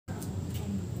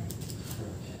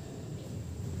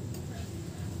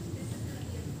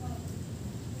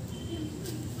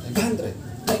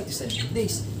197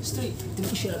 days straight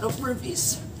definition of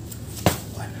burpees.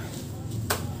 1,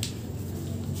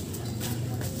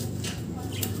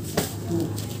 2,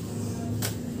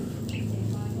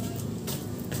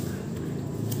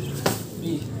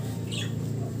 3,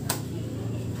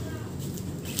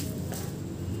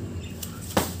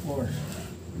 4,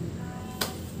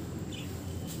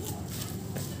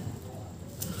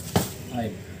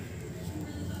 5,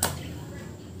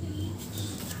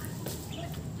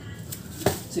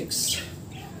 6,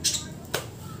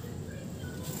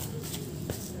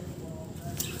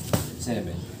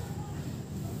 7,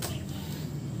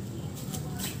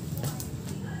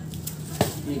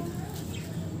 8,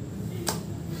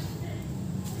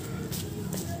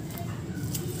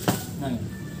 9,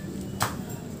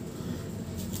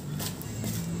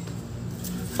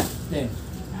 10,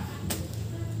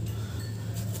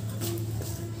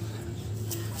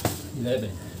 11,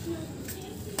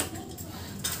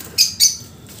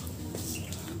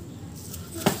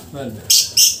 12,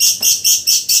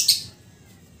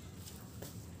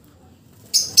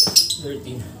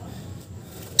 13,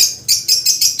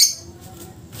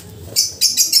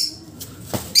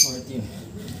 14,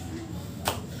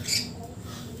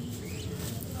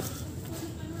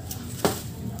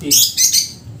 15,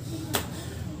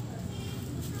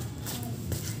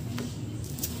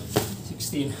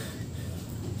 16,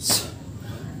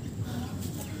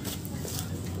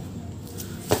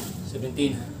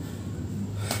 17,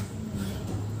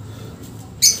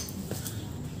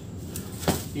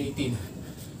 18,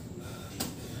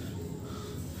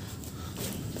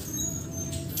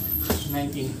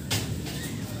 19,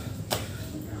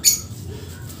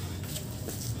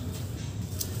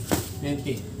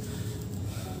 20,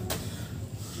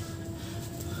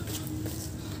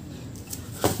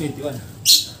 21,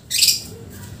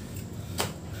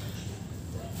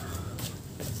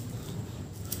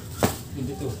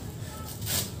 22,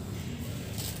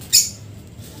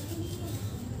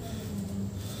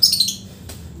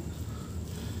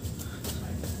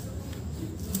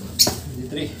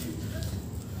 23,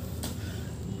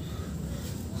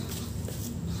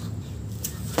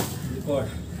 24,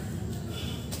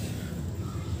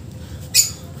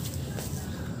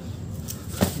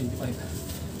 25,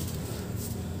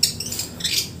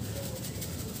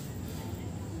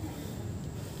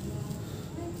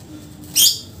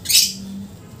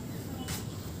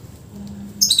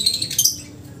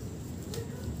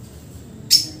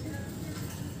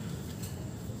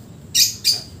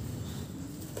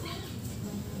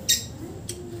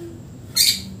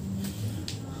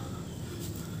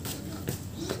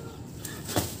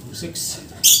 26,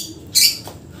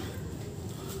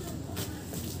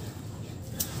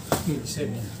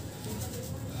 27,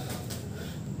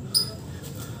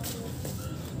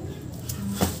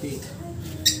 8,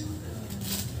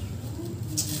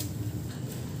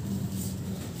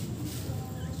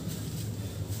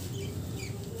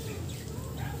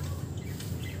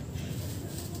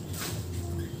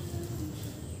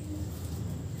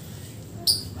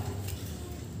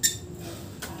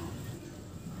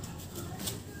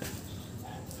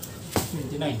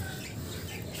 29,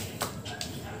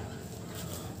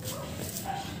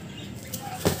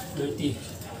 30,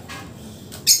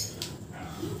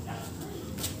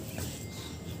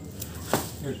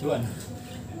 31,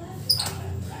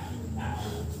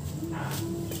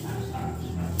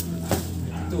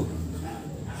 32,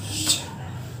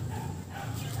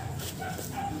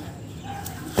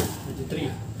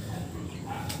 33,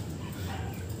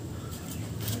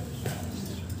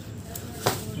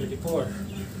 34,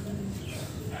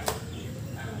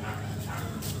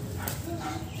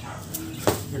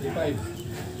 35,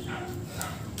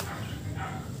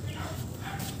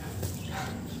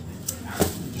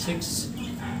 36,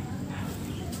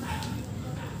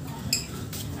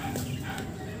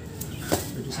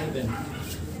 37,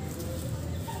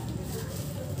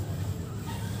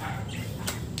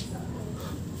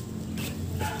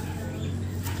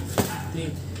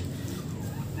 38,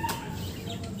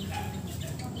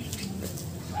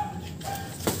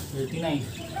 39,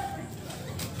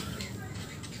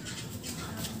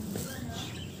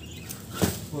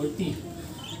 40,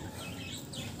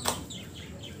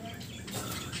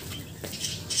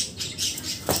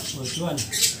 41,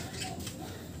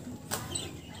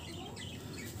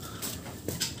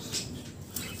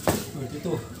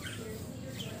 42,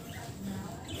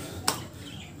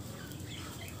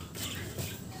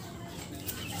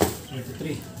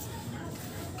 43,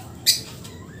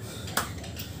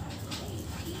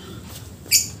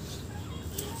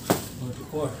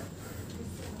 44,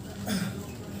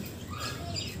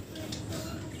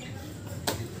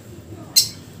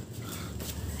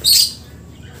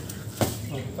 45,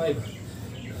 55.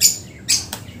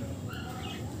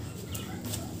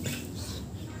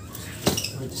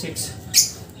 46.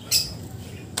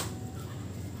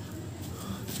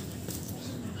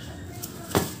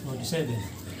 47.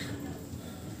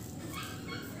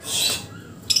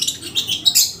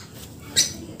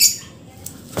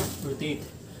 48.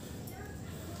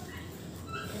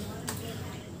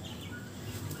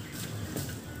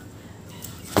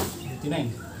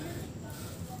 59.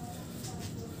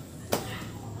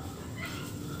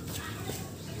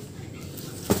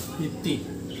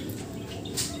 50.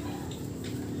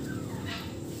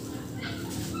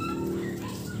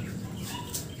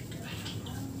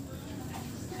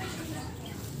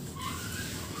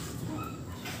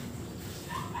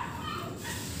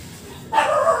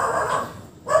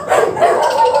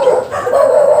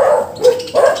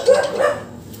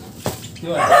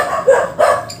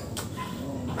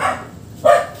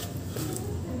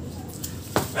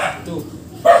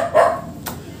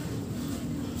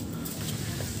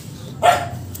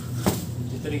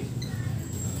 53.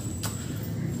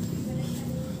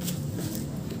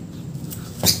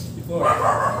 54.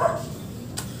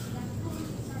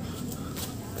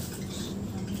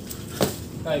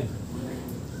 5.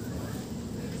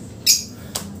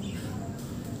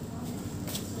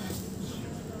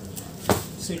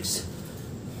 6.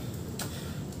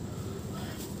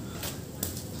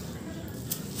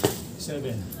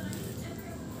 7.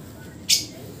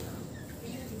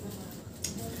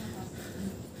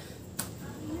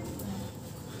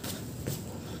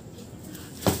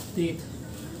 8.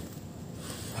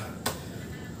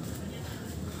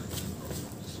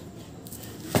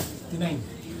 59.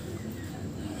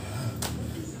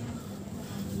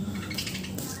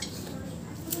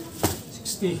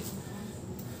 60.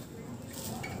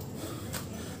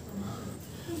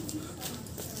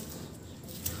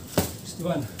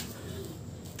 61.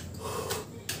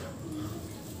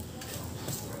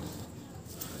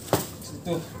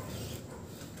 62.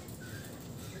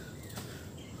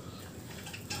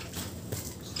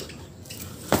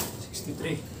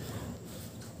 63.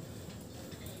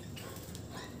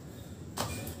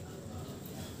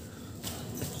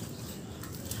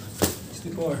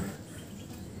 64.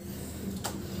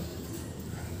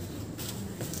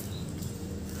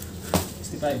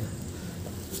 65.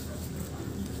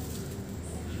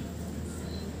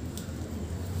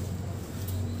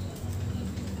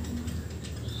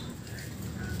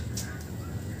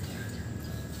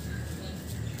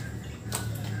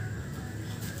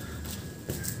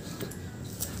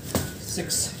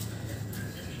 6.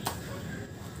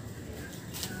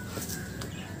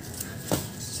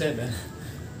 7.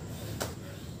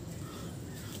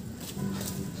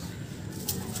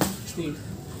 8.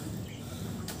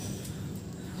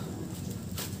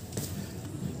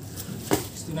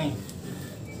 69.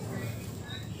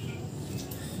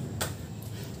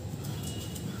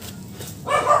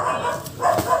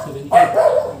 78.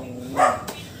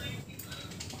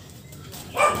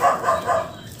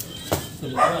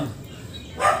 71.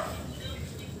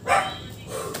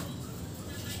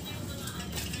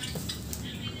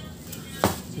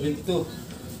 72.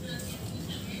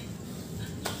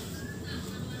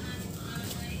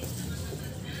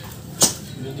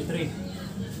 73.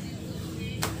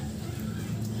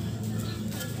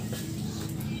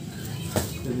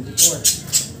 74.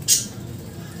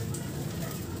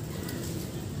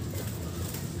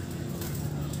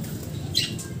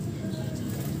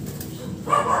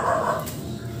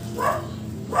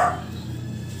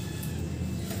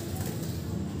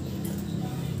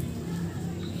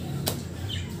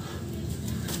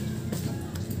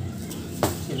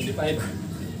 75.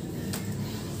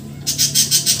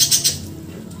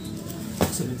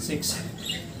 76.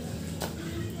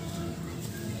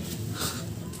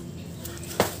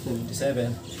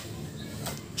 77.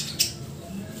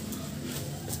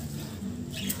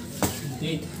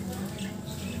 78.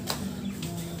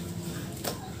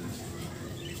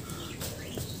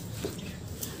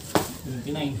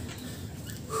 79.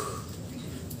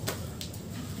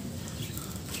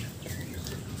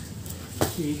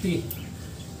 80.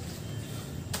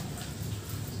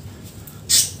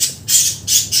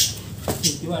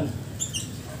 81.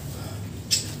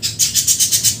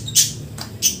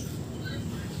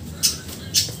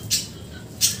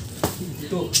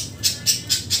 82.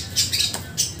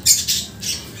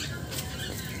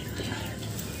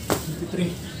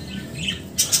 83.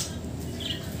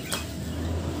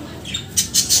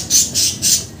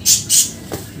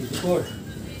 84.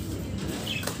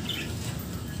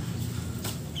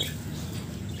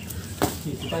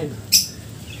 85.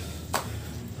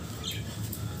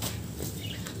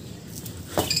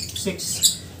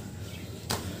 6.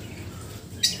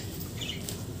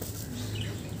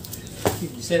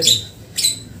 57.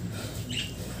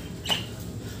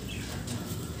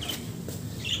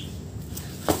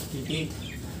 58.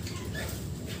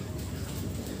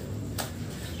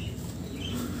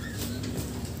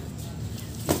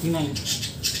 59.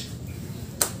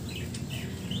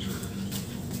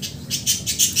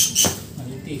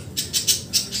 90.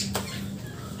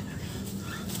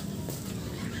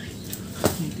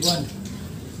 91.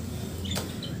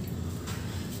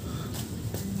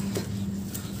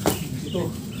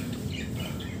 92.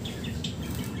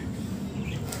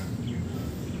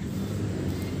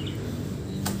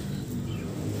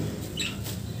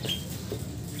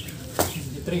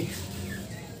 93.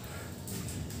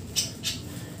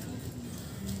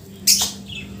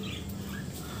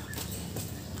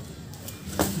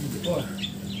 94.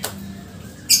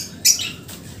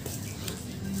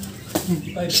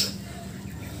 95.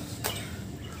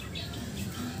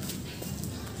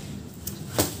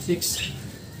 6.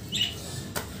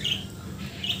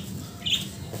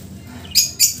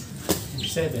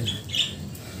 7.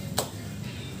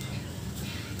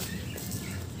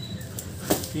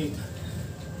 8.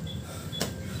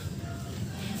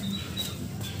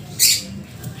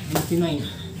 89.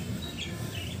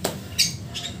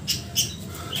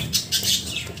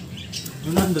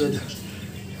 100.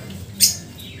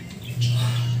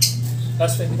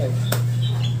 Last 25.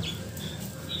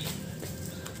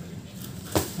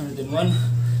 101.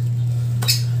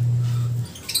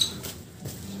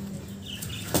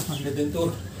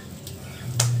 102.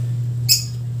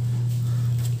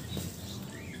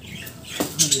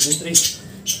 103.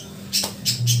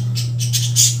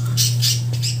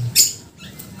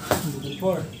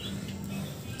 104.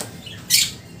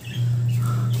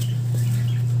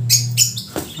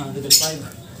 105.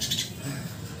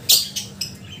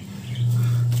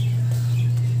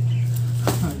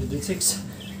 106.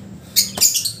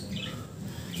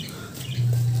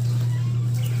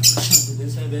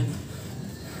 107.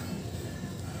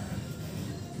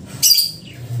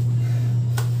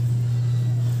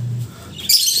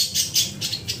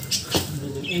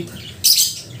 108.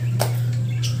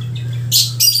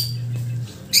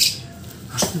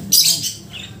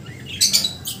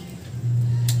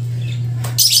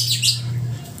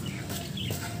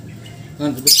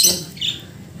 110.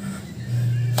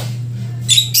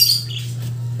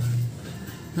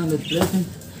 111.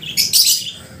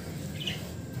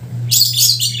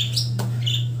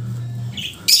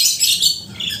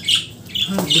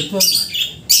 112.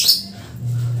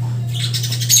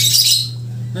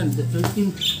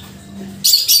 113.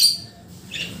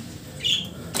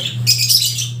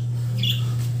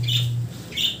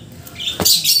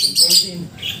 114.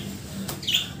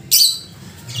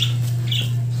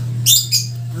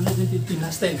 115.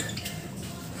 Last 10.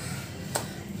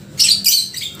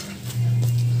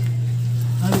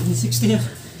 116.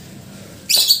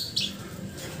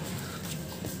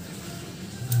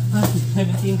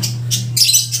 117.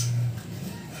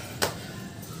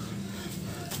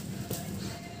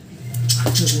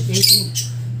 118.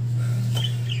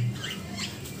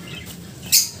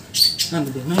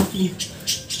 119.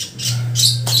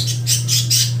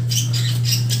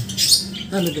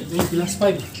 120. Last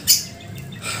 5.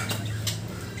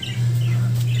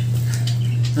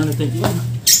 121.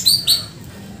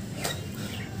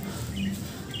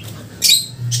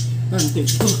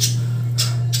 122.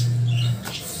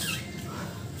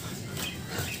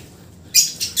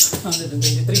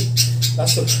 123.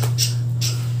 Last one.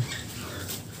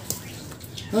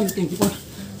 124.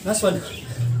 Last one.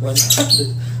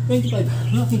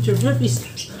 125. Rocking chair burpees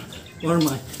for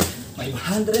my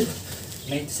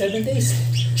 197 days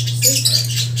straight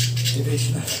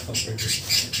motivational burpees.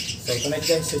 So tonight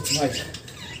guys, it's my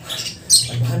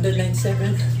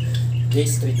 197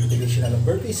 days straight motivational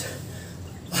burpees.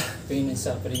 Pain and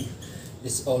suffering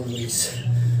is always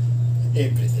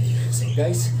every day. So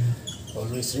guys,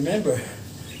 always remember,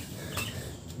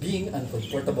 being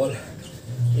uncomfortable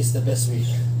is the best way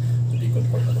to be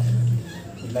comfortable.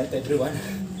 Good night everyone,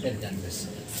 and God bless.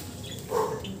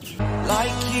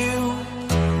 Like you,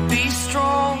 be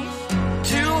strong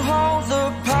to hold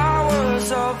the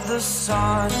powers of the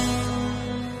sun.